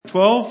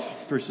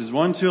12, verses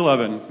 1 to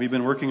 11. We've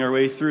been working our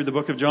way through the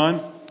book of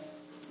John.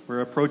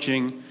 We're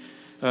approaching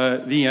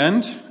the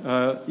end,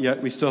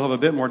 yet we still have a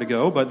bit more to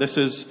go, but this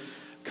is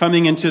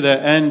coming into the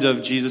end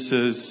of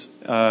Jesus'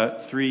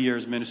 3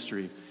 years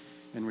ministry.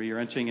 And we are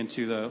entering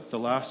into the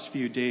last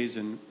few days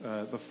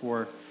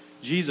before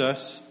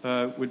Jesus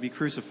would be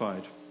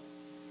crucified.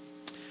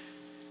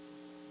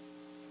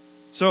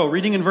 So,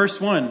 reading in verse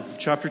 1 of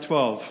chapter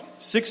 12.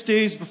 6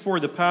 days before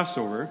the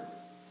Passover,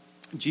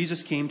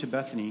 Jesus came to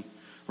Bethany,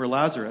 where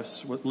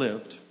Lazarus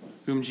lived,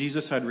 whom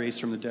Jesus had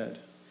raised from the dead.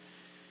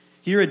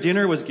 Here a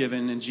dinner was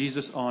given in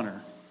Jesus'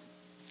 honor.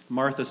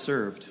 Martha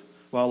served,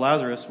 while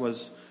Lazarus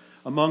was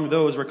among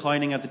those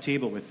reclining at the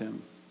table with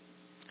him.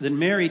 Then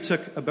Mary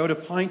took about a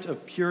pint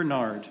of pure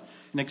nard,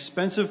 an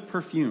expensive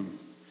perfume.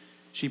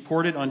 She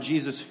poured it on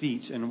Jesus'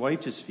 feet and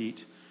wiped his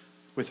feet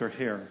with her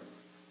hair.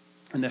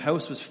 And the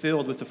house was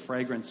filled with the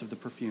fragrance of the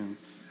perfume.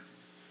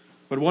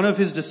 But one of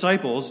his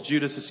disciples,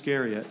 Judas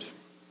Iscariot,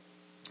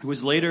 who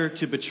was later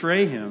to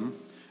betray him,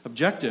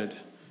 objected.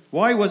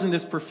 Why wasn't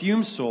this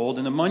perfume sold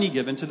and the money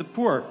given to the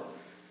poor?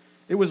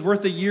 It was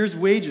worth a year's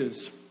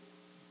wages.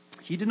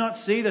 He did not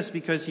say this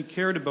because he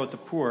cared about the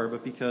poor,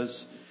 but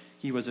because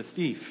he was a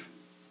thief.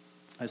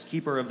 As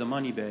keeper of the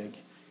money bag,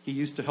 he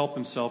used to help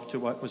himself to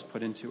what was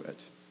put into it.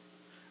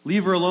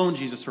 Leave her alone,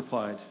 Jesus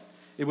replied.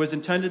 It was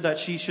intended that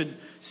she should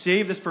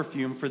save this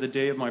perfume for the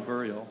day of my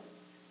burial.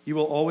 You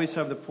will always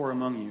have the poor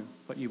among you,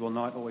 but you will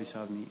not always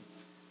have me.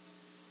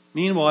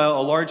 Meanwhile,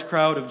 a large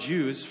crowd of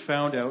Jews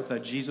found out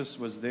that Jesus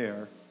was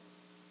there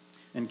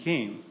and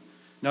came,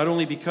 not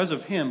only because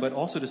of him, but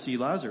also to see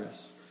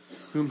Lazarus,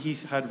 whom he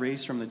had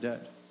raised from the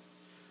dead.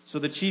 So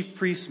the chief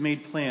priests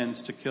made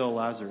plans to kill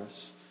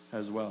Lazarus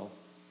as well.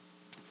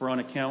 For on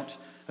account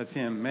of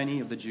him,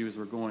 many of the Jews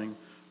were going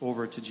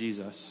over to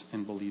Jesus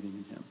and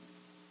believing in him.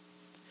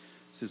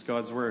 This is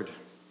God's word.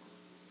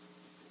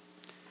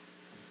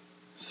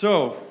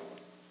 So,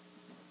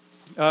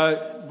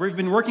 we've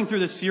been working through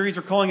this series.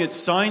 We're calling it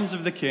Signs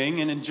of the King.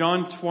 And in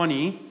John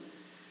 20,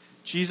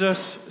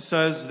 Jesus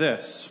says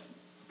this.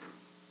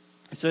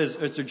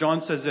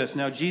 John says this.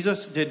 Now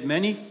Jesus did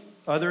many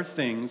other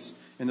things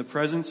in the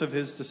presence of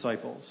his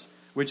disciples,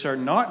 which are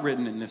not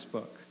written in this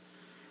book.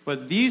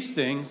 But these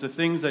things, the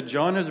things that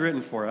John has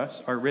written for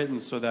us, are written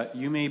so that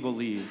you may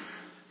believe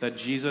that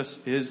Jesus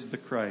is the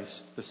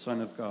Christ, the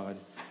Son of God,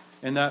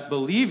 and that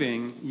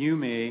believing you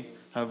may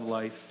have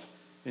life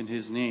in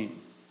his name.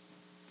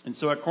 And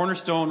so at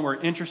Cornerstone,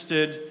 we're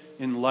interested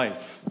in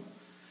life.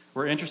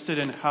 We're interested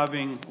in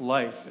having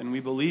life. And we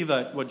believe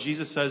that what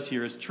Jesus says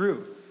here is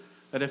true.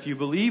 That if you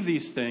believe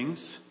these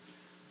things,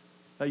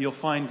 that you'll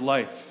find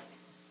life.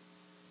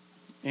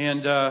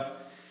 And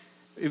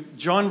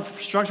John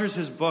structures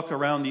his book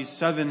around these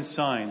 7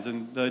 signs.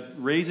 And the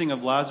raising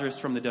of Lazarus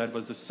from the dead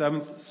was the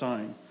 7th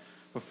sign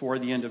before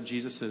the end of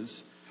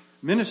Jesus'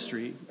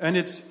 ministry. And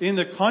it's in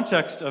the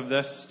context of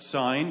this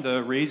sign,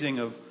 the raising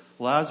of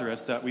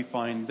Lazarus, that we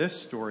find this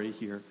story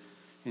here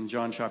in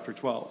John chapter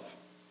 12.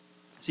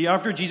 See,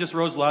 after Jesus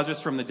rose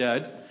Lazarus from the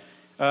dead,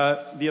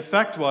 the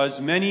effect was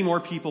many more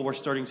people were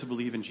starting to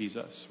believe in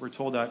Jesus. We're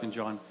told that in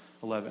John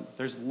 11.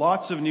 There's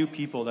lots of new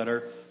people that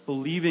are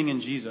believing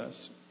in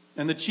Jesus.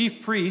 And the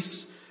chief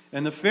priests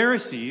and the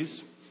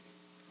Pharisees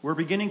were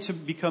beginning to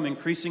become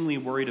increasingly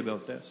worried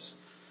about this.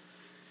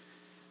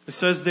 It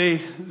says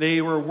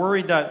they were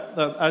worried that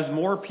as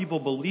more people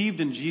believed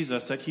in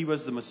Jesus, that he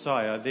was the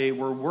Messiah, they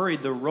were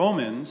worried the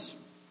Romans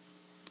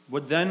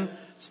would then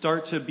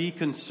start to be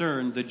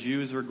concerned the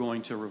Jews were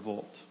going to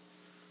revolt.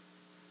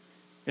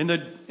 In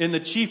the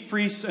chief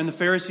priests and the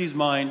Pharisees'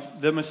 mind,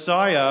 the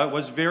Messiah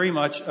was very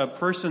much a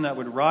person that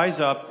would rise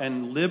up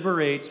and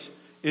liberate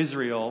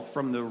Israel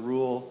from the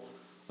rule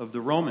of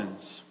the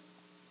Romans.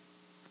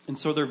 And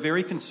so they're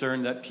very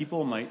concerned that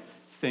people might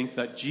think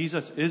that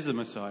Jesus is the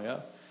Messiah,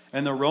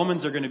 and the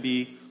Romans are going to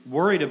be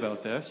worried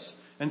about this,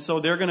 and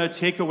so they're going to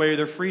take away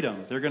their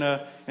freedom. They're going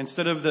to,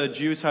 instead of the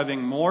Jews having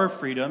more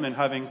freedom and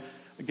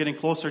getting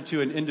closer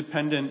to an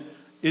independent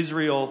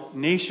Israel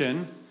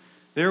nation,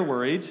 they're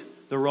worried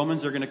the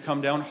Romans are going to come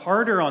down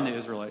harder on the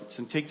Israelites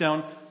and take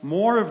down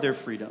more of their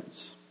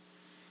freedoms.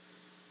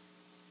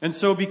 And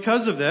so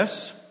because of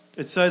this,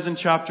 it says in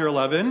chapter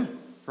 11,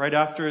 right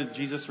after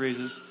Jesus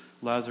raises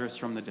Lazarus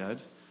from the dead,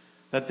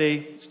 that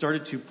they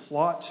started to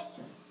plot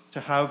to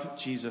have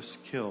Jesus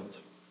killed.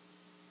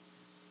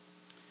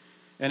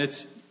 And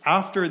it's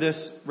after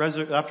this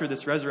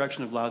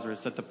resurrection of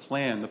Lazarus that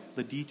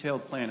the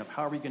detailed plan of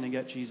how are we going to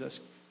get Jesus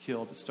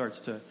killed, it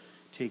starts to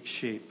take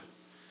shape.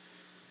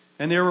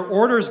 And there were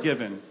orders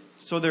given.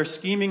 So they're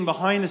scheming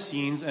behind the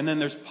scenes, and then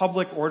there's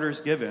public orders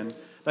given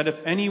that if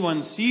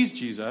anyone sees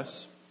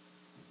Jesus,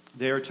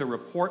 they are to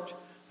report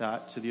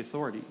that to the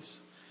authorities,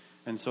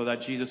 and so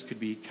that Jesus could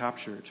be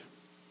captured.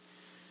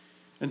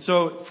 And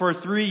so for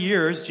 3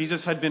 years,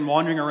 Jesus had been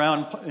wandering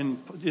around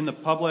in the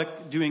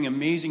public, doing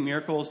amazing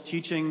miracles,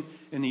 teaching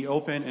in the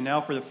open. And now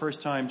for the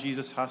first time,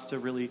 Jesus has to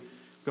really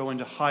go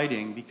into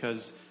hiding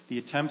because the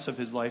attempts of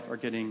his life are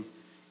getting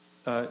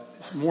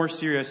more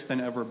serious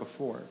than ever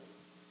before.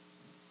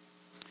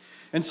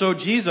 And so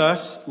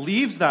Jesus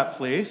leaves that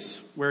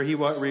place where he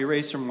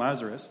raised from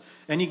Lazarus,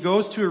 and he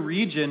goes to a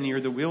region near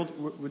the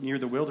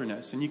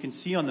wilderness. And you can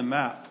see on the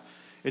map,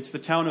 it's the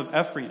town of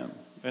Ephraim.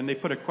 And they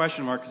put a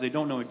question mark because they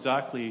don't know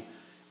exactly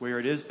where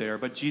it is there.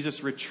 But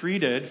Jesus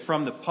retreated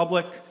from the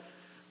public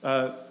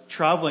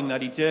traveling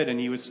that he did, and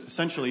he was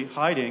essentially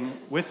hiding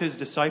with his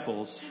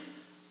disciples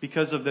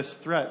because of this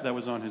threat that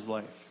was on his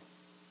life.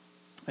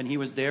 And he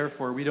was there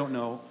for we don't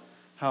know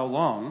how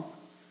long.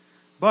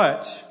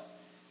 But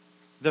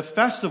the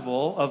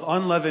festival of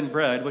unleavened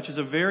bread, which is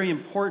a very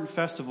important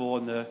festival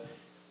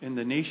in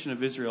the nation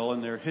of Israel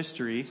and their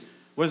history,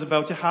 was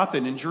about to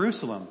happen in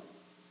Jerusalem.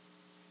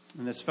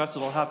 And this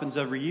festival happens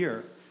every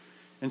year.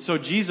 And so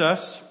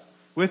Jesus,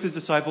 with his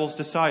disciples,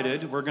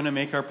 decided we're going to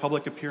make our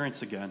public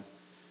appearance again.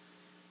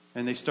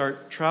 And they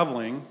start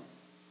traveling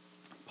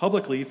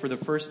publicly for the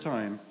first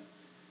time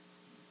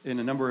in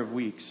a number of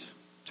weeks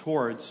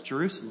towards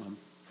Jerusalem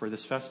for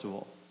this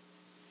festival.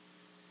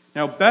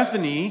 Now,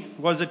 Bethany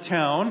was a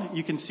town,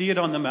 you can see it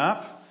on the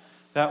map,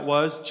 that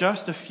was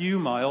just a few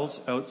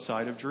miles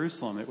outside of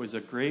Jerusalem. It was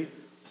a great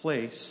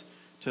place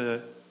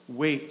to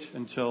wait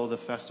until the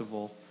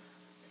festival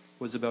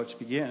was about to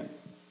begin.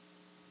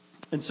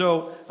 And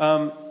so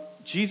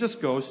Jesus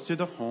goes to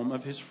the home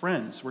of his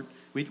friends.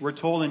 We're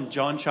told in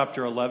John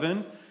chapter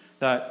 11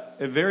 that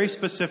very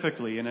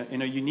specifically,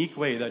 in a unique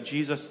way, that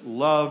Jesus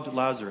loved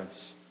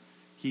Lazarus.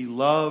 He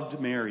loved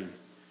Mary.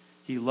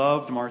 He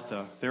loved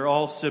Martha. They're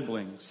all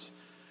siblings.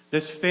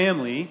 This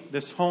family,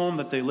 this home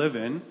that they live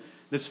in,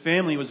 this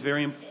family was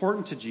very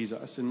important to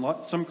Jesus. And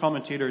some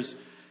commentators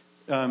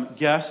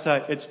guess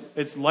that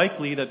it's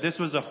likely that this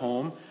was a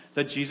home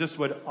that Jesus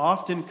would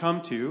often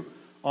come to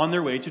on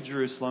their way to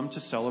Jerusalem to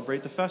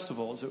celebrate the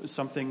festivals. It was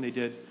something they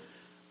did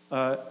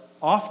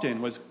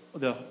often. Was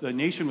the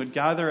nation would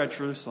gather at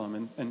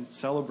Jerusalem and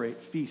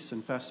celebrate feasts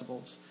and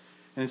festivals.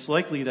 And it's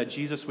likely that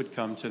Jesus would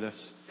come to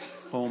this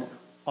home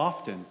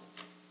often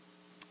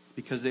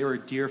because they were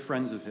dear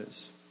friends of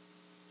his.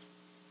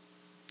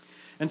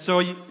 And so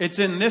it's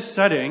in this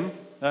setting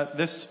that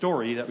this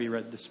story that we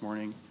read this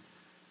morning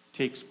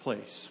takes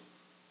place.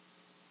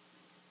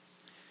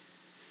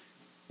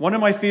 One of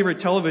my favorite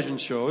television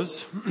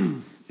shows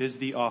is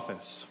The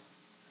Office.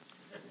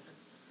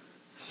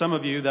 Some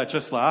of you that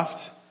just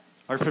laughed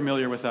are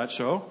familiar with that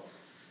show.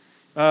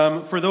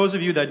 For those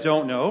of you that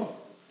don't know,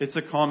 it's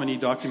a comedy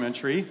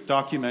documentary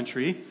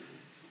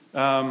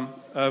of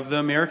the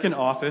American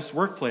office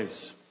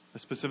workplace,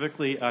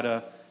 specifically at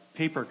a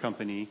paper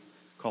company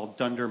called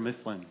Dunder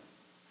Mifflin.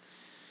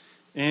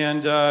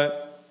 And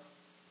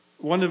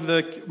one of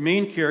the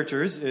main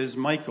characters is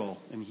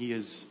Michael, and he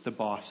is the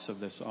boss of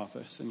this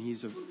office. And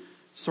he's a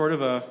sort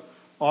of a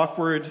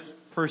awkward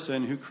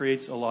person who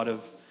creates a lot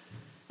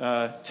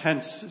of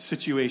tense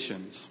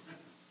situations.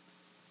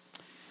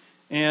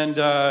 And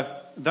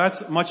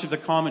that's much of the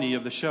comedy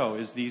of the show,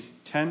 is these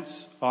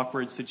tense,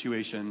 awkward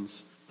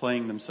situations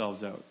playing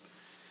themselves out.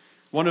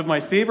 One of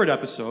my favorite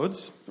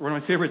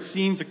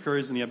scenes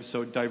occurs in the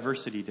episode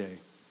Diversity Day,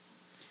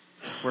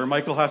 where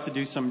Michael has to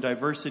do some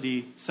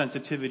diversity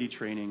sensitivity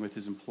training with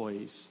his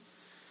employees.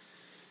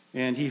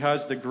 And he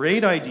has the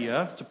great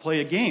idea to play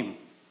a game,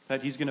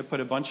 that he's going to put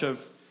a bunch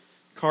of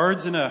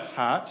cards in a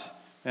hat,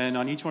 and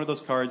on each one of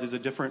those cards is a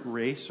different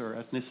race or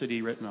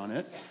ethnicity written on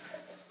it.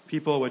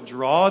 People would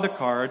draw the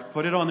card,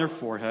 put it on their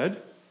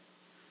forehead,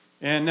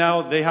 and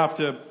now they have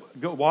to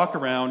walk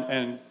around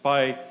and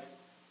by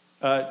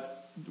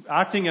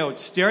acting out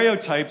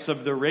stereotypes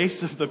of the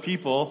race of the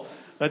people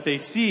that they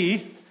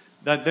see,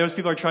 that those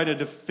people are trying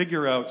to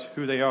figure out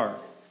who they are.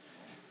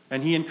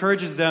 And he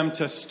encourages them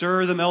to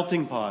stir the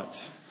melting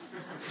pot.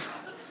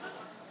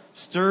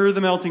 Stir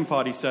the melting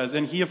pot, he says.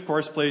 And he, of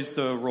course, plays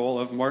the role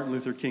of Martin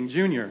Luther King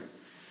Jr.,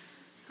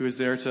 who is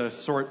there to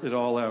sort it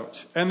all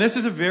out. And this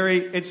is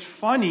it's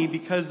funny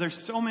because there's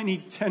so many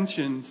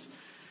tensions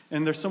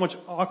and there's so much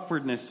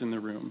awkwardness in the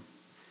room.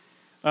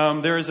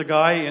 There is a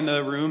guy in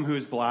the room who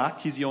is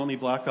black. He's the only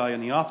black guy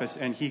in the office,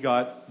 and he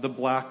got the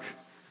black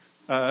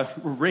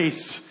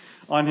race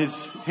on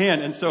his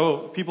hand. And so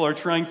people are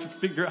trying to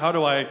figure out, how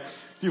do I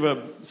do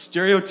a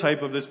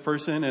stereotype of this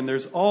person? And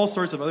there's all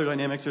sorts of other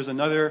dynamics. There's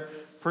another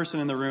person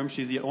in the room.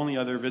 She's the only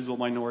other visible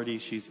minority.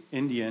 She's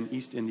Indian,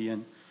 East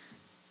Indian.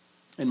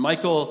 And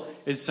Michael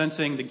is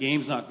sensing the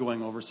game's not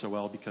going over so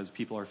well because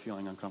people are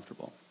feeling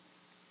uncomfortable.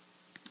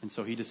 And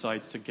so he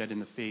decides to get in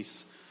the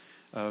face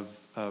of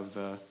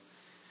the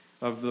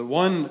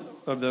one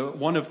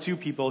of two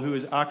people who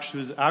is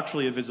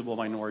actually a visible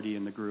minority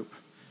in the group.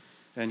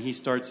 And he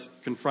starts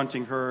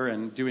confronting her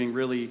and doing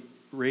really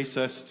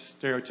racist,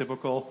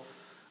 stereotypical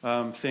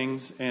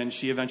things. And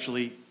she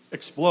eventually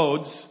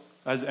explodes,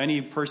 as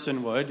any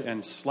person would,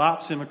 and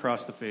slaps him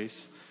across the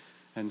face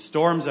and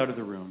storms out of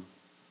the room.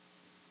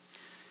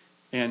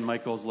 And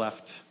Michael's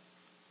left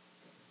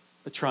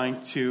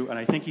trying to, and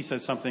I think he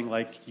says something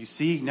like, "You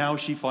see, now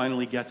she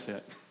finally gets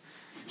it.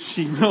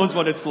 She knows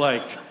what it's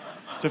like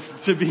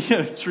to be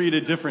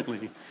treated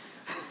differently."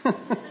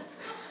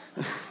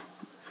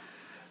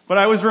 But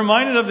I was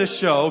reminded of this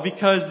show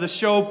because the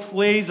show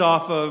plays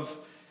off of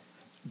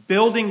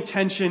building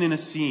tension in a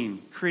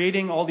scene,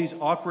 creating all these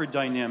awkward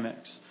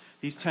dynamics,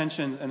 these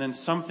tensions, and then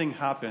something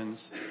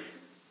happens.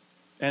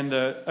 And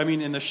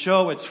in the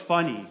show, it's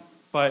funny,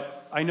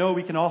 but I know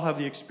we can all have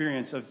the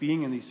experience of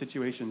being in these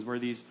situations where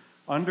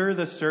under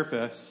the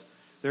surface,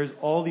 there's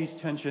all these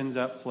tensions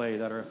at play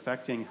that are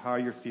affecting how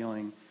you're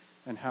feeling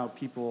and how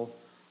people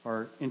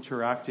are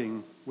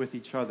interacting with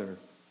each other.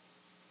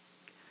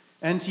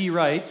 N.T.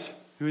 Wright,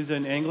 who is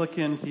an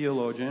Anglican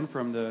theologian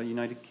from the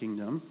United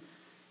Kingdom,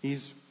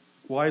 he's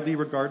widely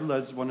regarded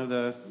as one of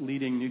the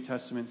leading New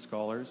Testament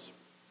scholars.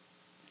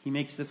 He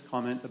makes this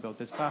comment about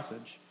this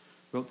passage,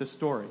 about this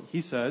story.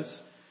 He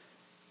says,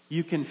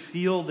 "You can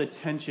feel the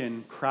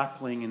tension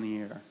crackling in the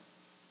air."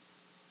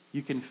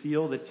 You can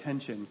feel the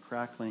tension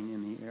crackling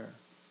in the air.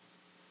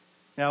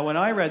 Now, when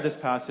I read this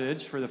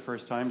passage for the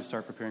first time to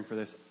start preparing for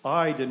this,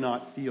 I did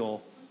not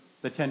feel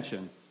the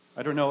tension.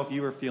 I don't know if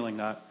you were feeling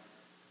that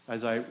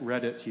as I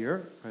read it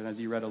here, and as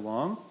you read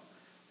along.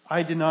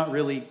 I did not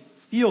really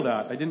feel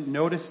that. I didn't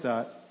notice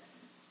that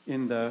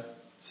in the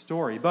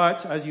story.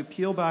 But as you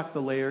peel back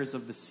the layers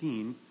of the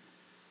scene,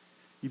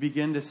 you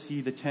begin to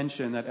see the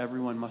tension that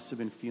everyone must have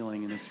been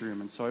feeling in this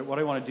room. And so what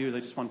I want to do is I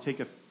just want to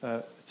take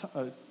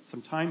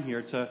some time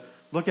here to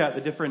look at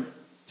the different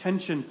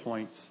tension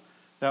points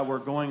that were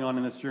going on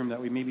in this room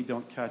that we maybe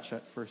don't catch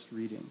at first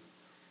reading.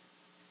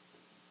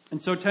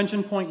 And so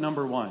tension point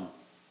number 1,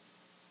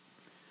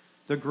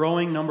 the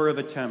growing number of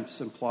attempts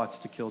and plots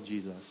to kill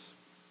Jesus.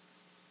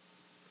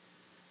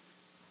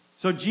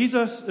 So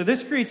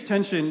this creates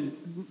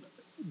tension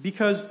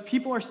because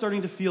people are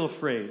starting to feel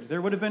afraid.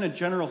 There would have been a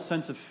general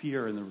sense of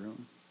fear in the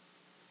room.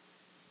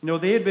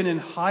 They had been in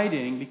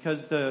hiding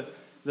because the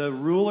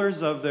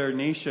rulers of their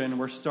nation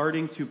were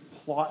starting to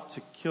plot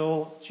to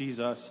kill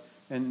Jesus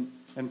and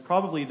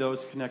probably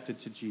those connected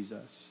to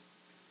Jesus.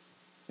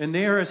 And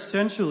they are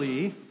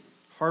essentially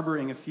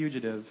harboring a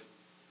fugitive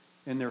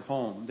in their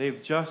home.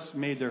 They've just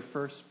made their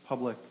first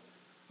public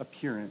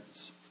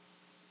appearance.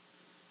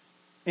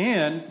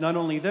 And not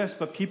only this,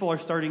 but people are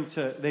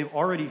they've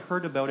already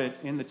heard about it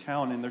in the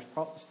town, and they're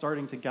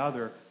starting to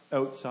gather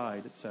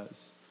outside, it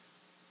says.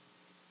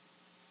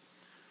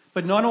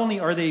 But not only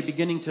are they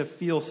beginning to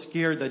feel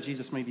scared that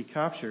Jesus may be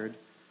captured,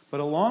 but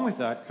along with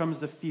that comes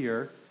the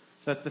fear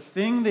that the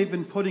thing they've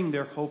been putting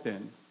their hope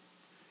in.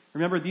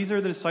 Remember, these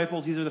are the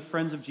disciples, these are the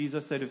friends of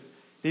Jesus that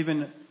they've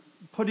been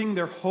putting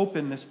their hope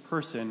in this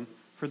person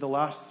for the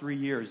last 3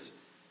 years,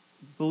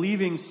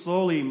 believing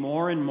slowly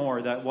more and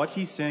more that what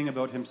he's saying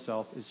about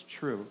himself is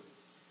true,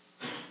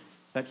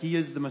 that he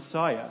is the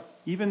Messiah,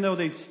 even though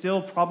they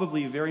still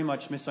probably very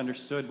much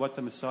misunderstood what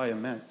the Messiah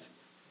meant.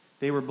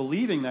 They were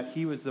believing that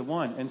he was the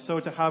one. And so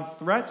to have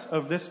threats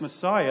of this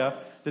Messiah,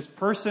 this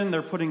person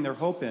they're putting their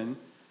hope in,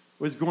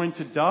 was going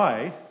to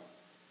die,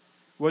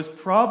 was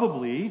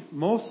probably,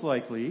 most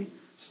likely,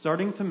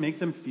 starting to make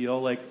them feel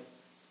like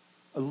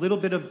a little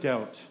bit of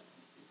doubt.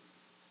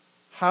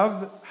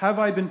 Have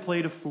I been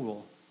played a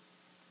fool?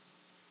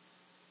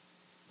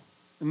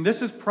 And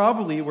this is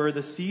probably where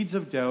the seeds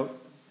of doubt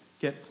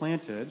get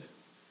planted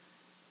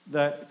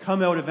that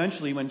come out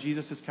eventually when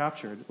Jesus is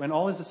captured, when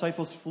all his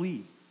disciples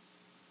flee.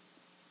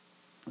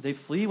 They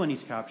flee when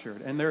he's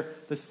captured. And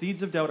the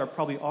seeds of doubt are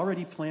probably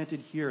already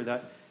planted here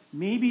that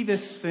maybe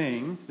this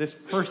thing, this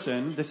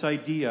person, this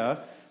idea,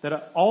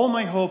 that all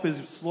my hope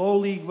is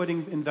slowly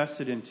getting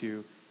invested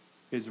into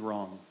is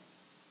wrong.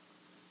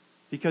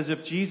 Because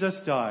if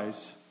Jesus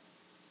dies,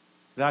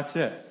 that's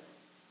it.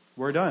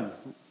 We're done.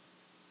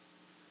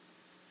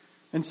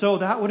 And so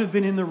that would have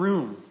been in the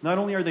room. Not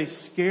only are they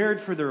scared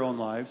for their own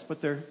lives,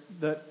 but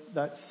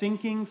that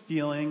sinking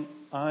feeling,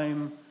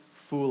 I'm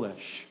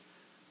foolish.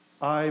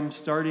 I'm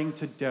starting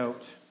to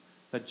doubt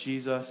that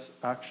Jesus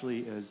actually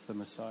is the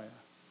Messiah.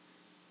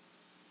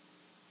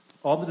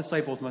 All the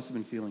disciples must have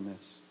been feeling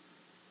this.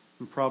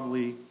 And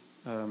probably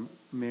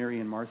Mary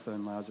and Martha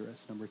and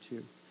Lazarus, number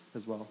 2,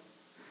 as well.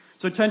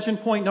 So tension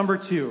point number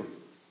 2,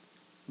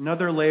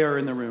 another layer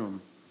in the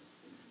room.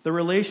 The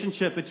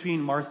relationship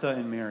between Martha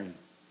and Mary.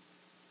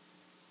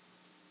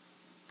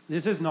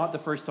 This is not the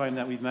first time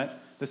that we've met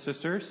the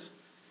sisters.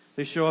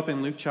 They show up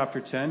in Luke chapter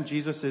 10.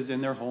 Jesus is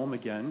in their home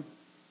again.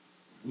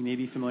 You may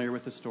be familiar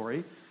with the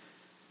story.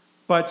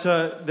 But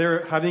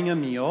they're having a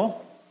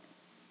meal.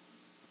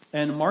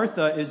 And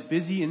Martha is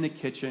busy in the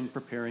kitchen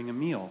preparing a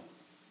meal.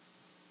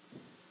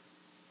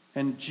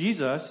 And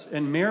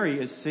Mary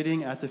is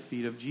sitting at the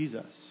feet of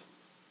Jesus.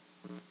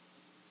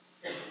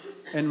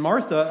 And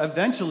Martha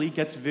eventually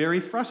gets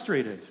very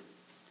frustrated.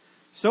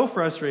 So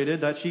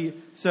frustrated that she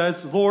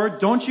says, "Lord,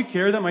 don't you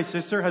care that my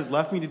sister has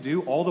left me to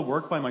do all the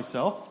work by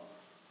myself?"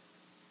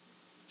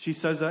 She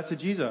says that to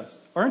Jesus.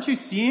 "Aren't you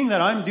seeing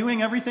that I'm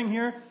doing everything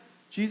here,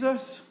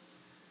 Jesus?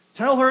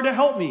 Tell her to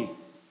help me."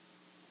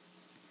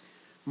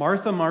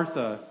 "Martha,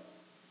 Martha,"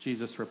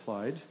 Jesus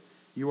replied,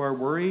 "you are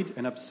worried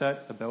and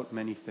upset about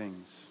many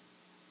things.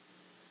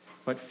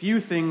 But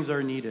few things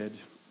are needed,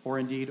 or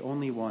indeed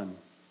only one.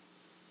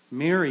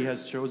 Mary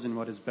has chosen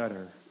what is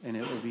better, and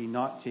it will be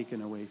not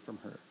taken away from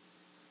her."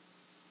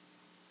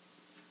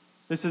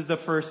 This is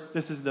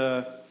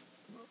the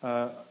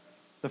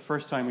the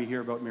first time we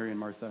hear about Mary and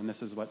Martha, and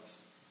this is what's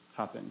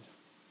happened.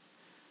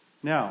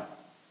 Now,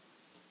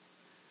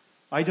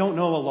 I don't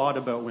know a lot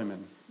about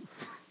women,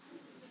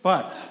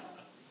 but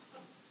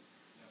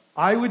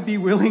I would be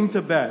willing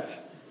to bet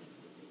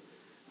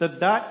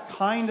that that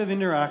kind of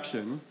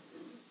interaction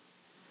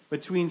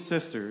between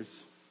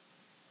sisters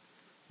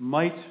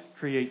might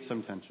create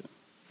some tension.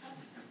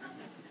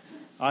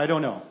 I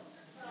don't know.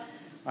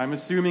 I'm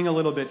assuming a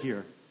little bit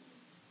here.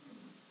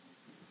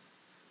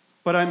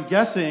 But I'm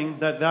guessing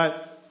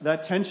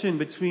that tension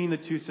between the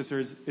two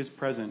sisters is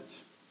present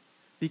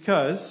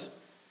because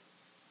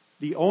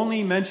the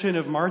only mention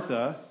of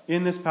Martha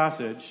in this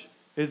passage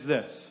is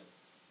this: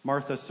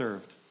 Martha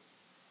served.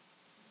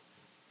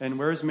 And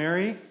where's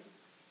Mary?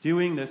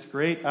 Doing this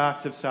great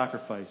act of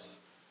sacrifice.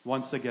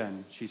 Once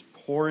again, she's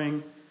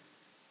pouring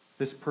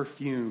this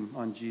perfume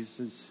on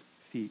Jesus'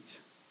 feet.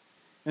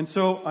 And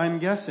so I'm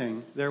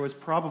guessing there was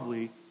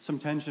probably some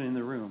tension in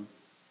the room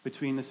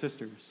between the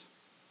sisters.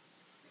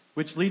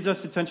 Which leads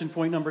us to tension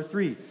point number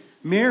 3.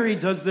 Mary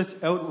does this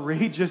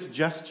outrageous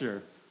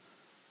gesture.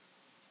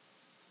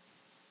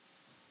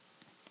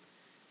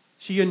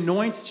 She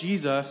anoints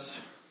Jesus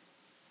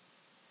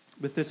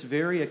with this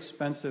very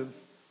expensive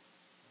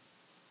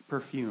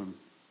perfume.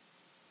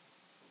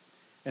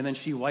 And then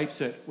she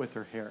wipes it with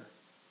her hair.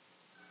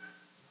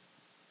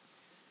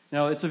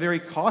 Now, it's a very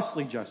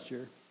costly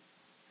gesture.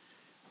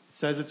 It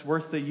says it's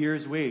worth the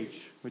year's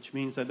wage, which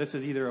means that this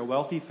is either a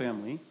wealthy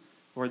family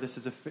or this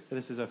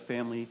is a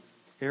family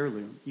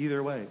heirloom.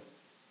 Either way,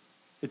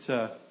 it's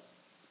a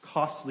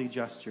costly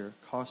gesture,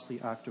 costly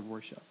act of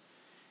worship.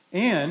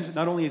 And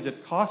not only is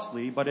it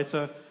costly, but it's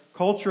a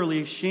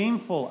culturally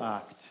shameful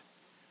act.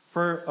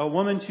 For a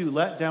woman to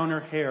let down her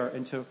hair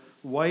and to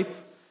wipe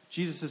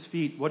Jesus'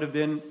 feet would have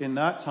been, in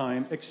that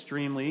time,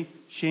 extremely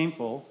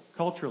shameful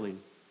culturally.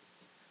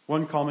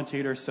 One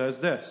commentator says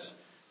this: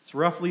 it's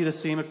roughly the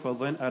same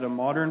equivalent at a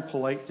modern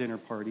polite dinner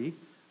party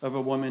of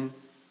a woman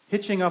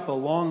hitching up a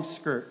long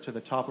skirt to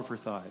the top of her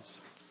thighs.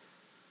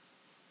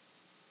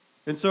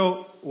 And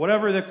so,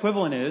 whatever the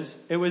equivalent is,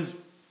 it was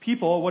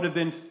people would have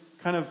been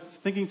kind of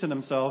thinking to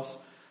themselves,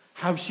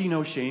 have she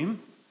no shame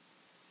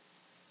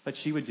that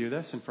she would do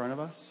this in front of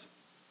us?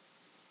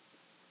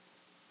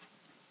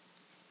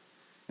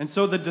 And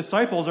so the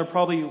disciples are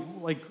probably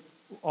like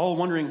all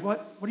wondering,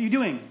 what are you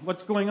doing?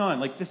 What's going on?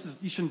 Like,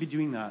 you shouldn't be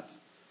doing that.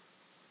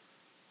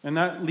 And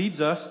that leads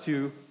us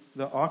to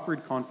the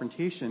awkward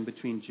confrontation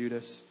between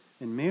Judas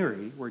and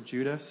Mary, where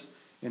Judas,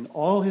 in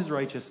all his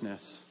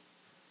righteousness,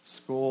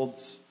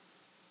 scolds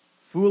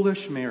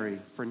foolish Mary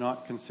for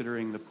not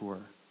considering the poor.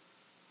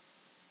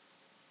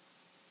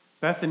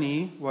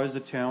 Bethany was a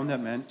town that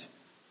meant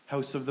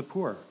house of the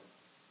poor.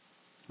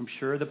 I'm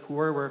sure the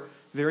poor were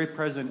very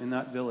present in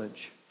that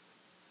village.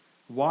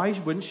 Why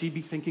wouldn't she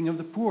be thinking of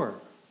the poor?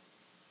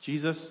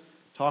 Jesus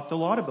talked a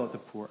lot about the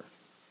poor.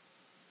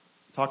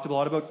 Talked a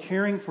lot about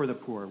caring for the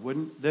poor.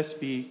 Wouldn't this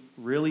be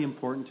really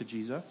important to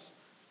Jesus?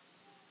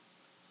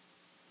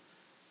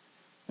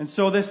 And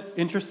so this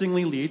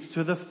interestingly leads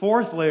to the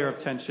fourth layer of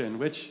tension,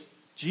 which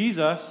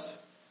Jesus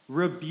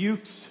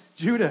rebukes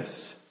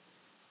Judas.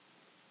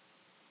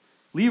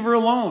 "Leave her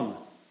alone,"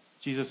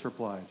 Jesus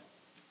replied.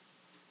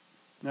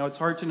 Now, it's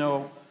hard to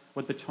know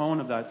what the tone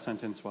of that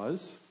sentence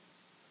was.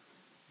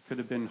 It could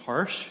have been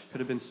harsh, could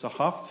have been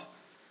soft.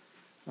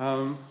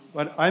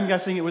 But I'm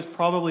guessing it was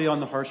probably on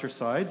the harsher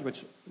side,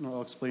 which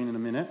I'll explain in a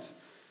minute.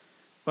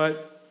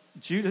 But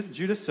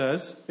Judas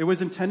says, it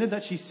was intended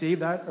that she save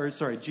that,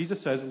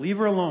 Jesus says, "Leave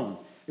her alone.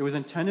 It was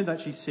intended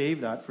that she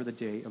save that for the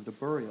day of the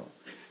burial.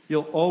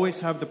 You'll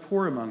always have the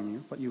poor among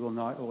you, but you will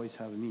not always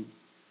have me."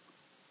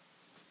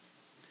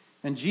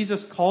 And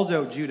Jesus calls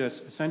out Judas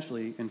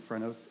essentially in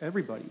front of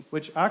everybody,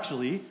 which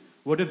actually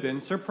would have been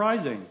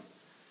surprising.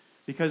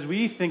 Because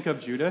we think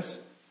of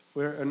Judas,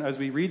 and as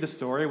we read the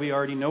story, we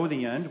already know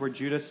the end, where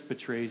Judas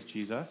betrays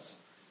Jesus.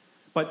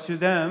 But to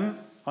them,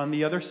 on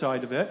the other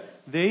side of it,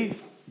 they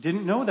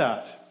didn't know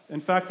that.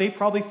 In fact, they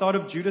probably thought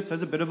of Judas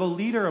as a bit of a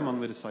leader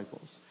among the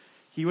disciples.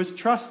 He was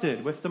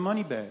trusted with the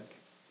money bag.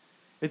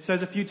 It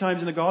says a few times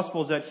in the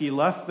Gospels that he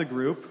left the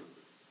group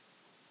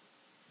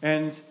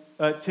and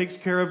takes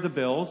care of the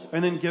bills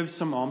and then gives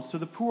some alms to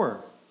the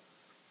poor.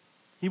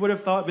 He would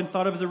have been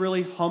thought of as a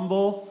really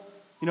humble,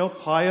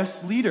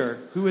 pious leader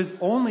who is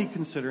only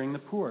considering the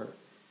poor.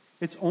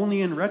 It's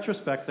only in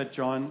retrospect that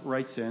John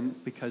writes in,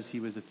 because he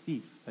was a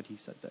thief, that he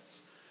said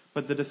this.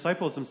 But the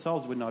disciples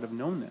themselves would not have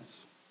known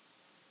this.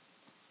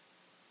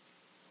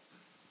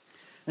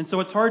 And so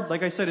it's hard,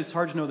 like I said, it's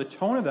hard to know the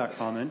tone of that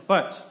comment,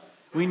 but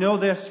we know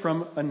this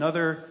from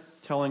another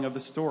telling of the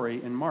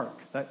story in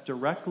Mark, that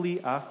directly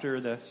after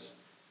this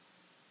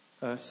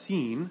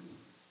scene,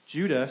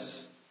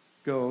 Judas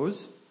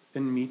goes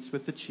and meets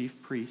with the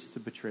chief priests to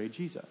betray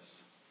Jesus.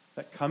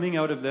 That coming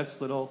out of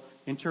this little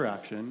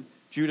interaction,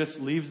 Judas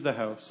leaves the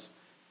house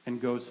and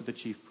goes to the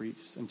chief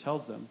priests and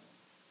tells them,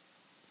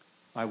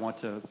 I want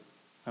to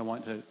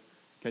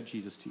get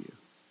Jesus to you.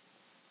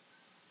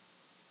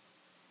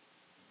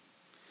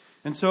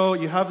 And so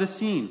you have this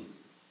scene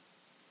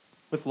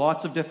with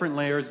lots of different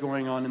layers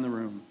going on in the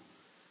room.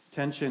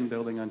 tension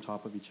building on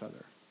top of each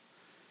other.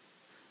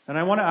 And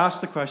I want to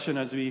ask the question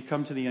as we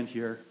come to the end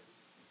here,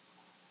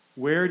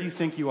 where do you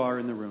think you are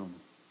in the room?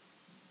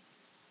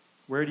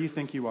 Where do you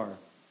think you are?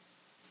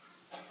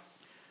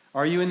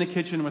 Are you in the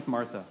kitchen with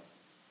Martha?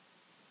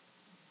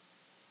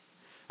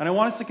 And I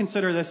want us to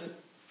consider this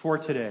for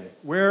today.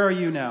 Where are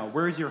you now?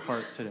 Where is your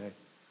heart today?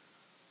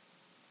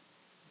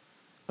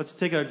 Let's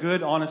take a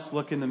good, honest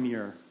look in the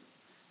mirror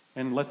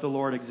and let the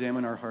Lord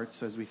examine our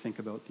hearts as we think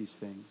about these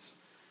things.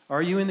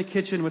 Are you in the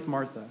kitchen with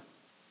Martha?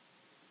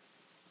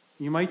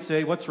 You might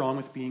say, what's wrong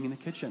with being in the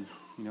kitchen?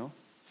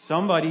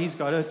 Somebody's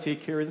got to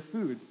take care of the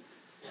food.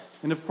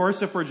 And of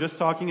course, if we're just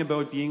talking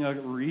about being a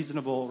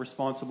reasonable,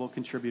 responsible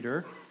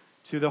contributor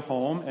to the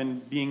home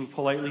and being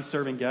politely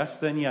serving guests,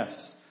 then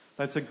yes,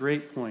 that's a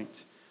great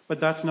point. But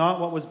that's not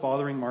what was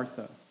bothering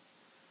Martha.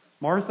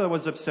 Martha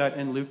was upset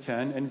in Luke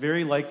 10, and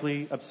very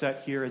likely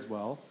upset here as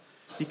well,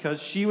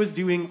 because she was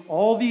doing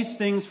all these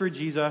things for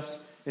Jesus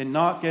and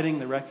not getting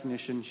the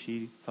recognition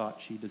she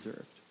thought she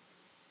deserved.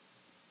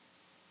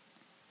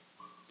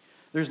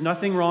 There's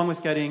nothing wrong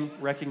with getting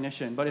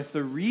recognition, but if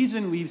the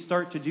reason we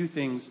start to do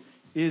things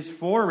is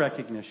for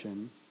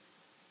recognition,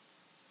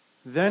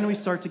 then we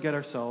start to get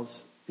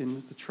ourselves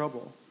into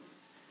trouble.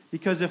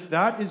 Because if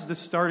that is the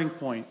starting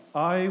point,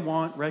 I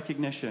want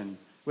recognition,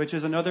 which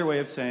is another way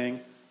of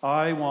saying,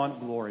 I want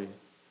glory.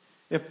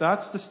 If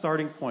that's the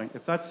starting point,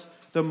 if that's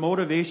the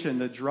motivation,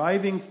 the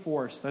driving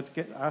force that's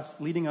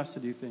leading us to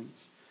do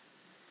things,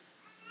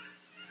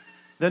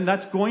 then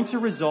that's going to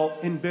result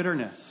in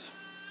bitterness.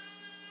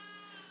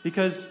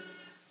 Because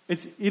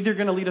it's either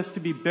going to lead us to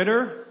be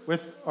bitter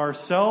with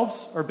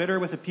ourselves or bitter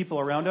with the people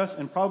around us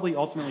and probably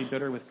ultimately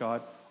bitter with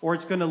God, or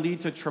it's going to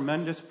lead to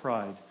tremendous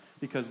pride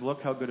because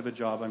look how good of a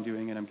job I'm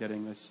doing and I'm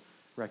getting this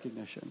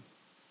recognition.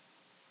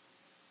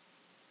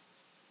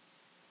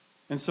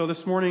 And so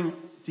this morning,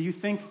 do you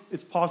think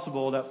it's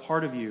possible that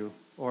part of you,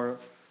 or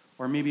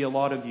maybe a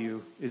lot of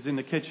you, is in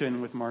the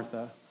kitchen with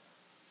Martha,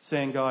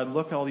 saying, God,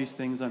 look at all these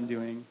things I'm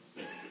doing.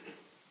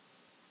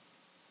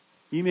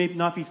 You may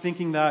not be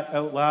thinking that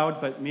out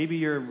loud, but maybe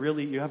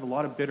you have a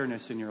lot of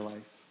bitterness in your life.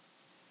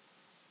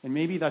 And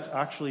maybe that's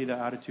actually the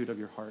attitude of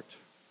your heart.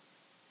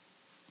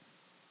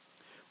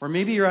 Or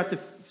maybe you're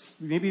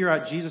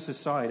at Jesus'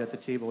 side at the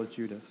table with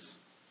Judas.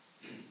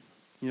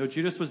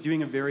 Judas was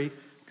doing a very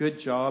good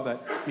job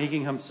at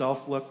making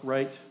himself look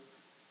right,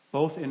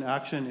 both in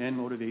action and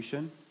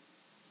motivation.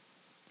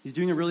 He's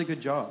doing a really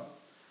good job.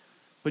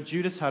 But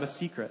Judas had a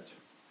secret.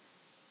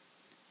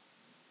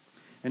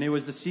 And it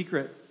was the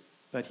secret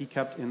that he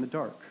kept in the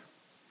dark.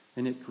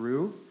 And it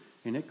grew,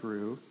 and it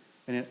grew,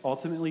 and it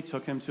ultimately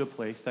took him to a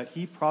place that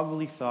he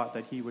probably thought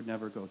that he would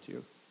never go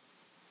to.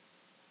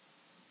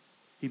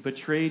 He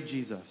betrayed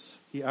Jesus.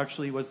 He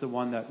actually was the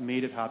one that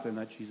made it happen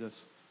that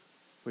Jesus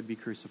would be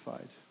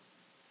crucified.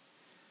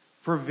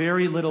 For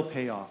very little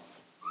payoff.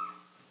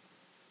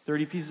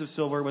 30 pieces of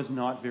silver was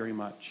not very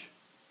much.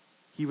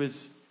 He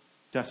was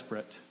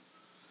desperate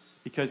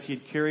because he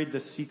had carried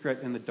this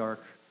secret in the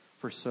dark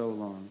for so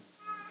long.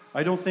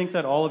 I don't think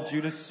that all of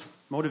Judas'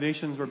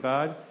 motivations were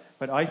bad,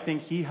 but I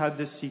think he had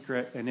this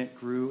secret and it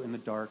grew in the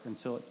dark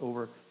until it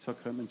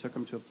overtook him and took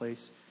him to a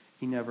place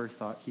he never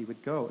thought he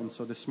would go. And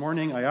so this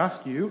morning I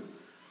ask you,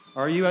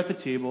 are you at the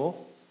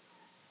table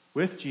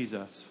with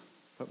Jesus,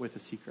 but with a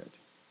secret?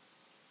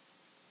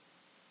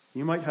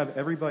 You might have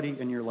everybody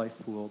in your life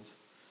fooled.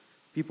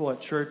 People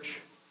at church,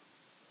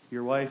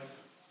 your wife,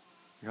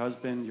 your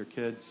husband, your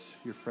kids,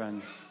 your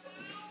friends.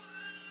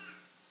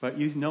 But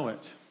you know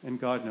it, and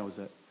God knows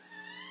it.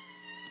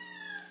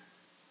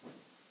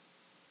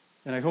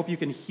 And I hope you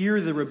can hear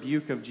the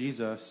rebuke of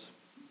Jesus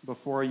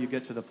before you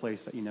get to the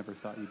place that you never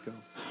thought you'd go.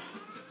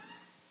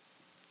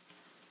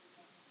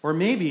 Or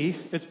maybe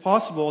it's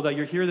possible that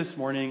you're here this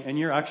morning and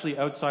you're actually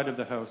outside of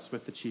the house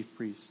with the chief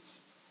priests.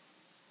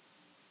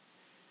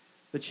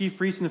 The chief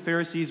priests and the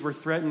Pharisees were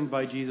threatened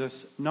by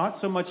Jesus, not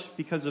so much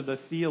because of the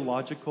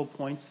theological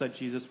points that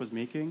Jesus was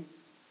making,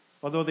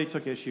 although they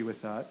took issue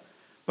with that,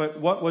 but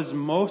what was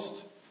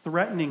most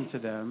threatening to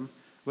them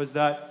was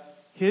that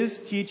his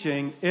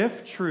teaching,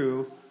 if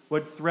true,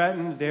 would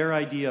threaten their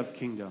idea of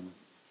kingdom.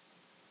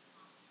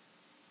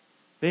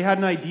 They had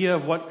an idea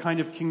of what kind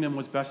of kingdom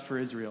was best for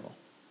Israel.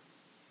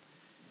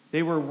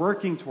 They were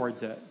working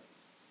towards it.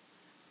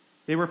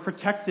 They were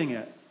protecting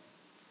it.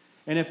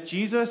 And if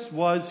Jesus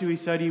was who he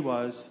said he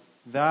was,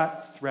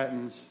 that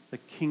threatens the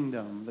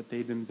kingdom that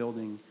they've been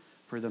building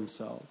for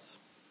themselves.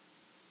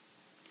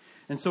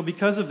 And so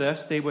because of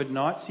this, they would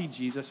not see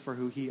Jesus for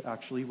who he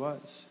actually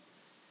was.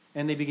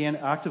 And they began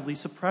actively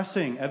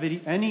suppressing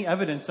any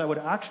evidence that would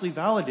actually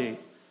validate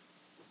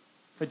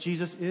that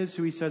Jesus is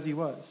who he says he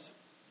was.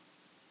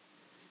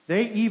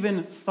 They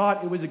even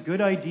thought it was a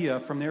good idea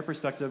from their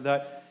perspective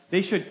that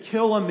they should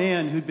kill a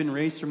man who'd been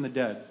raised from the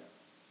dead.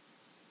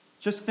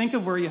 Just think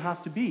of where you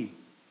have to be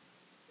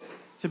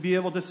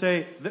able to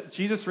say,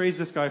 Jesus raised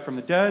this guy from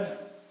the dead.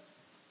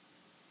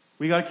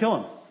 We got to kill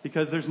him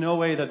because there's no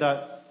way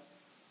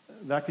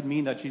that could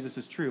mean that Jesus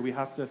is true. We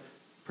have to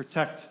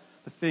protect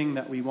the thing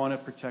that we want to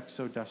protect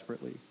so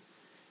desperately.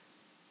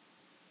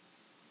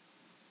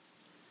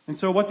 And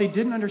so what they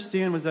didn't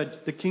understand was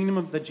that the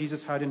kingdom that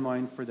Jesus had in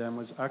mind for them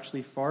was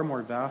actually far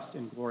more vast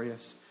and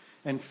glorious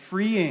and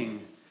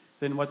freeing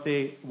than what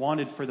they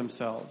wanted for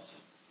themselves.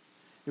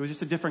 It was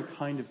just a different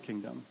kind of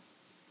kingdom.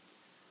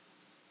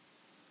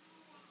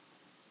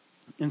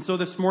 And so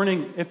this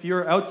morning, if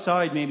you're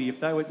outside, maybe,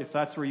 if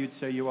that's where you'd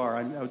say you are,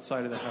 I'm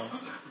outside of the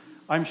house,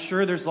 I'm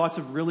sure there's lots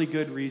of really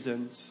good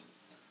reasons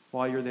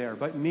why you're there.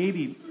 But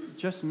maybe,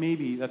 just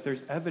maybe, that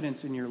there's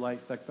evidence in your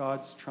life that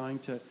God's trying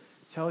to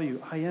tell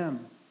you, I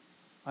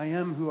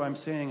am who I'm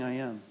saying I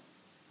am.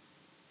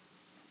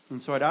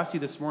 And so I'd ask you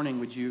this morning,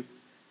 would you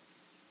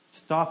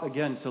stop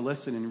again to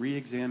listen and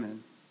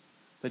re-examine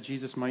that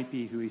Jesus might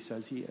be who he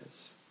says he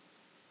is?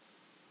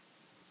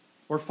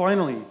 Or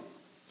finally,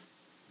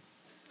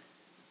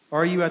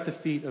 are you at the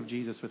feet of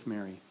Jesus with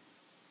Mary?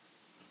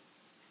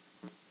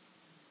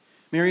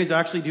 Mary is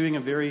actually doing a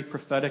very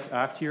prophetic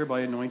act here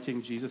by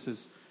anointing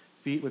Jesus'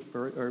 feet with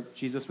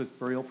Jesus with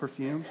burial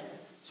perfume,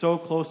 so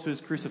close to his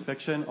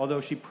crucifixion,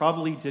 although she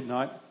probably did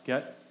not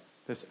get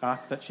this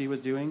act that she was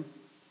doing.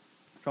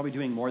 Probably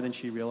doing more than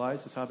she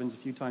realized. This happens a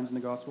few times in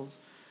the Gospels.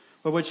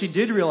 But what she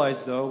did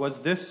realize, though, was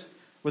this.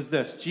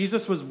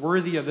 Jesus was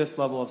worthy of this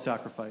level of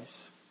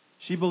sacrifice.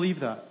 She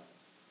believed that.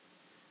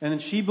 And then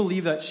she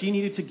believed that she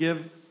needed to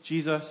give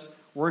Jesus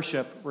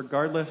worship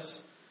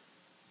regardless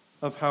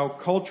of how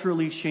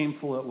culturally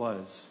shameful it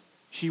was.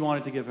 She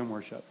wanted to give him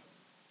worship.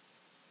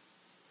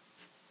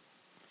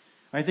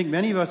 I think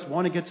many of us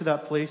want to get to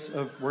that place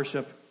of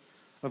worship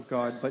of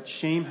God, but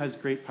shame has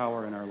great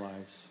power in our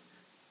lives.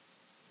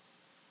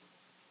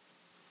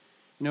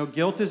 You know,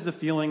 guilt is the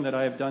feeling that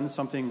I have done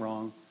something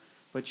wrong,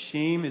 but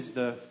shame is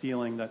the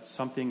feeling that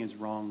something is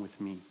wrong with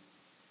me.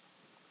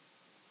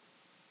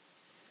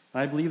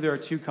 I believe there are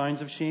two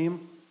kinds of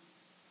shame.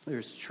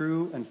 There's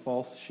true and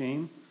false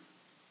shame.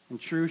 And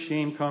true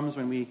shame comes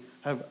when we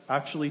have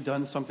actually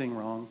done something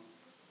wrong,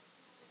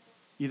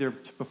 either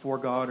before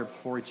God or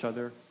before each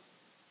other.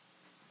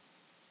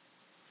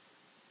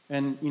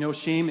 And, you know,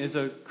 shame is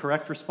a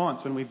correct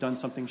response when we've done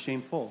something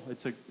shameful.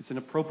 It's an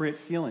appropriate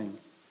feeling.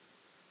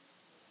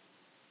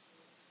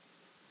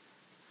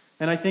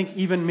 And I think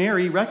even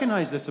Mary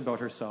recognized this about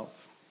herself.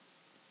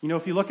 You know,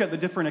 if you look at the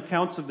different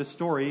accounts of the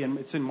story, and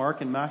it's in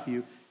Mark and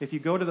Matthew, if you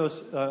go to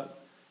those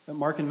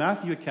Mark and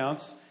Matthew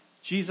accounts,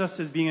 Jesus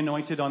is being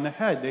anointed on the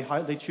head.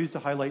 They choose to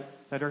highlight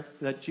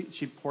that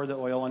she poured the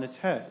oil on his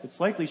head. It's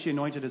likely she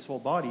anointed his whole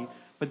body,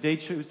 but they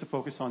choose to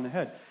focus on the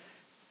head.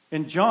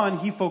 In John,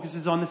 he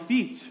focuses on the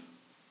feet.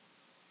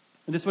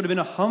 And this would have been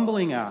a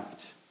humbling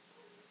act.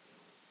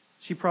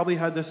 She probably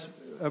had this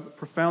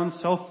profound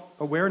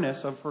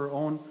self-awareness of her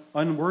own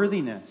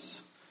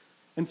unworthiness.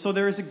 And so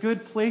there is a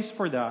good place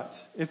for that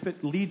if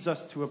it leads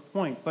us to a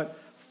point. But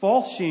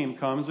false shame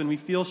comes when we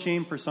feel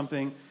shame for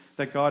something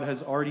that God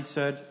has already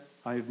said,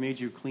 I have made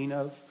you clean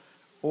of.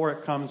 Or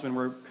it comes when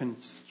we're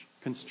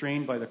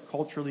constrained by the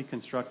culturally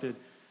constructed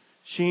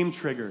shame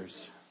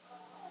triggers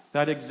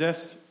that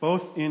exist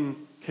both in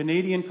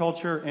Canadian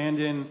culture and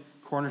in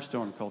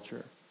Cornerstone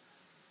culture.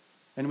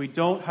 And we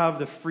don't have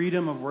the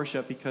freedom of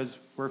worship because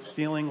we're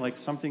feeling like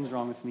something's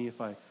wrong with me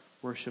if I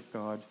worship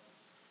God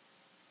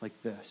like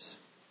this.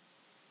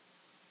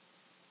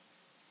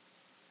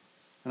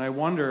 And I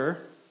wonder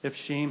if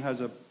shame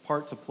has a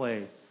part to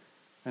play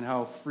in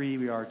how free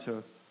we are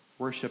to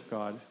worship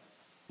God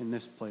in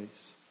this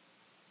place.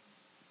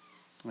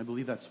 I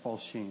believe that's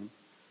false shame.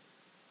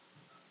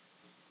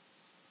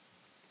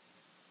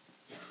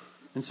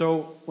 And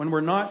so when we're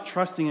not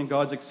trusting in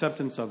God's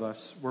acceptance of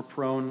us, we're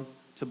prone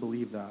to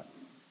believe that.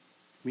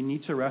 We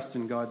need to rest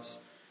in God's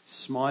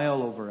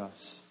smile over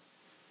us,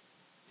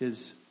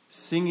 his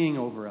singing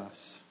over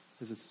us,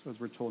 as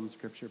we're told in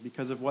Scripture,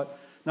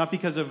 not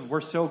because of we're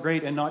so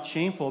great and not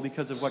shameful,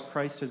 because of what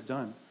Christ has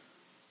done.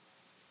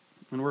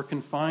 When we're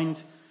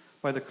confined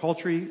by the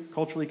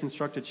culturally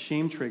constructed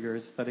shame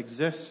triggers that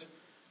exist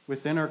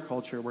within our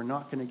culture, we're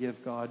not going to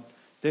give God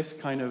this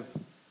kind of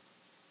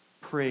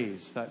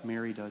praise that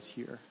Mary does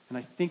here. And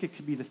I think it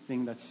could be the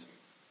thing that's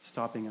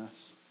stopping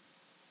us.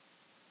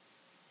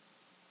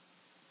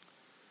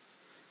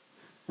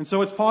 And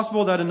so it's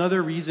possible that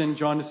another reason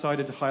John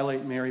decided to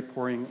highlight Mary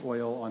pouring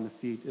oil on the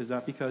feet is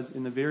that because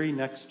in the very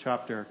next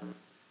chapter,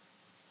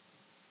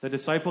 the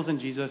disciples and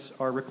Jesus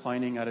are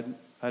reclining at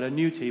a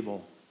new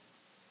table.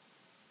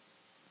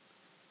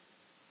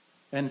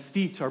 And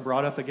feet are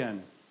brought up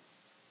again.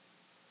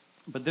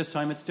 But this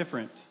time it's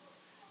different.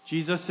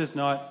 Jesus is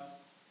not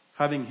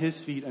having his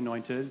feet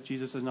anointed.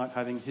 Jesus is not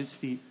having his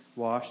feet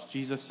washed.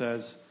 Jesus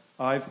says,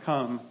 I've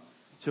come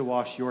to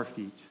wash your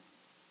feet.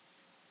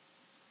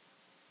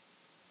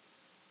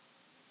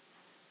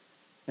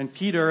 And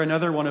Peter,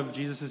 another one of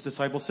Jesus'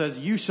 disciples, says,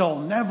 you shall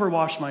never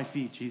wash my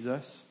feet,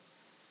 Jesus.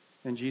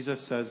 And Jesus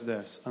says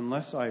this,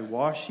 unless I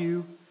wash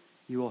you,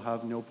 you will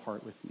have no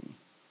part with me.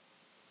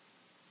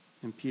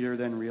 And Peter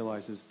then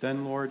realizes,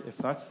 then Lord, if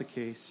that's the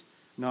case,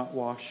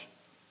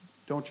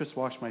 don't just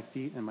wash my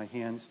feet and my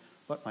hands,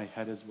 but my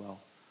head as well.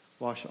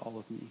 Wash all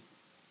of me.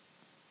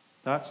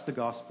 That's the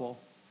gospel,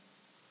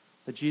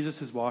 that Jesus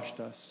has washed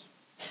us.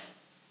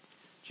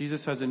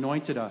 Jesus has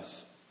anointed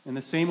us. In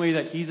the same way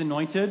that he's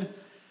anointed,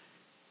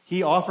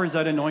 he offers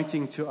that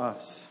anointing to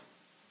us.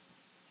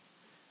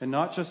 And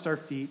not just our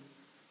feet,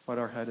 but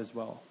our head as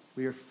well.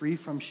 We are free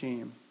from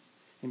shame.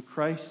 In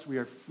Christ, we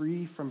are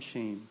free from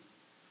shame.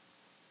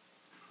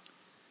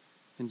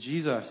 And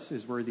Jesus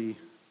is worthy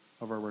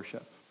of our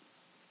worship.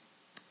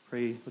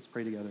 Let's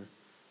pray together.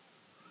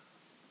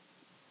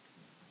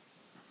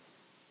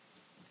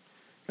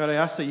 God, I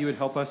ask that you would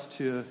help us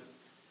to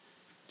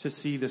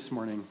see this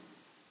morning.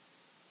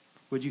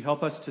 Would you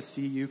help us to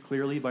see you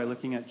clearly by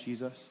looking at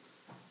Jesus?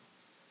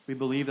 We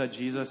believe that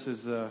Jesus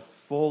is the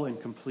full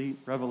and complete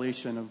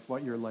revelation of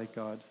what you're like,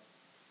 God.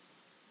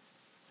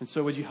 And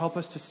so would you help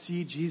us to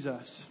see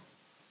Jesus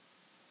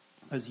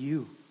as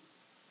you?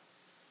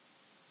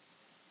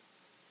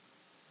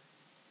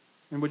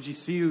 And would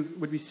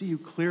we see you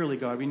clearly,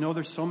 God? We know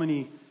there's so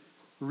many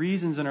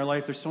reasons in our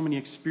life, there's so many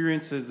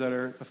experiences that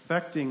are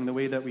affecting the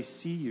way that we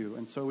see you.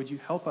 And so would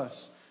you help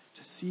us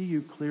to see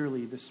you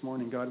clearly this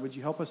morning, God? Would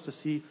you help us to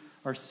see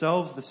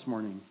ourselves this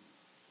morning?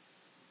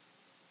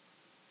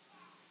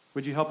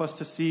 Would you help us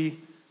to see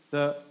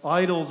the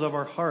idols of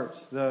our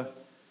hearts, the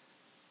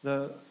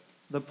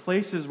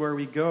places where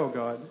we go,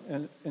 God,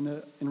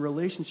 in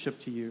relationship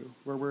to you,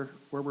 where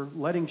we're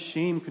letting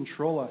shame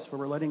control us, where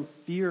we're letting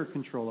fear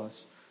control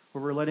us,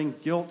 where we're letting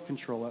guilt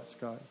control us,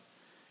 God.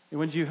 And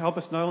would you help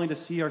us not only to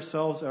see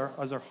ourselves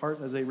as our heart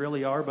as they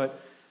really are,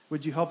 but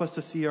would you help us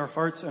to see our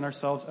hearts and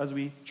ourselves as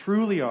we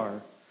truly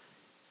are,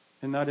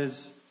 and that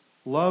is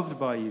loved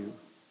by you,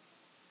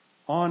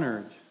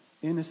 honored,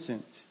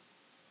 innocent,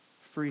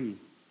 free.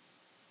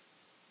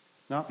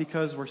 Not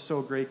because we're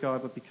so great,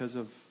 God, but because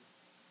of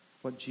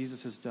what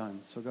Jesus has done.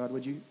 So, God,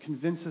 would you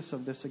convince us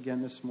of this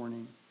again this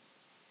morning?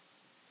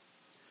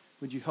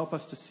 Would you help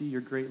us to see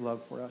your great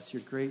love for us,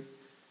 your great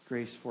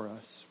grace for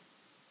us?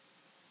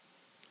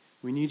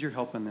 We need your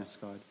help in this,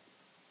 God.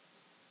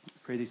 I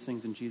pray these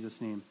things in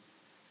Jesus' name.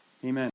 Amen.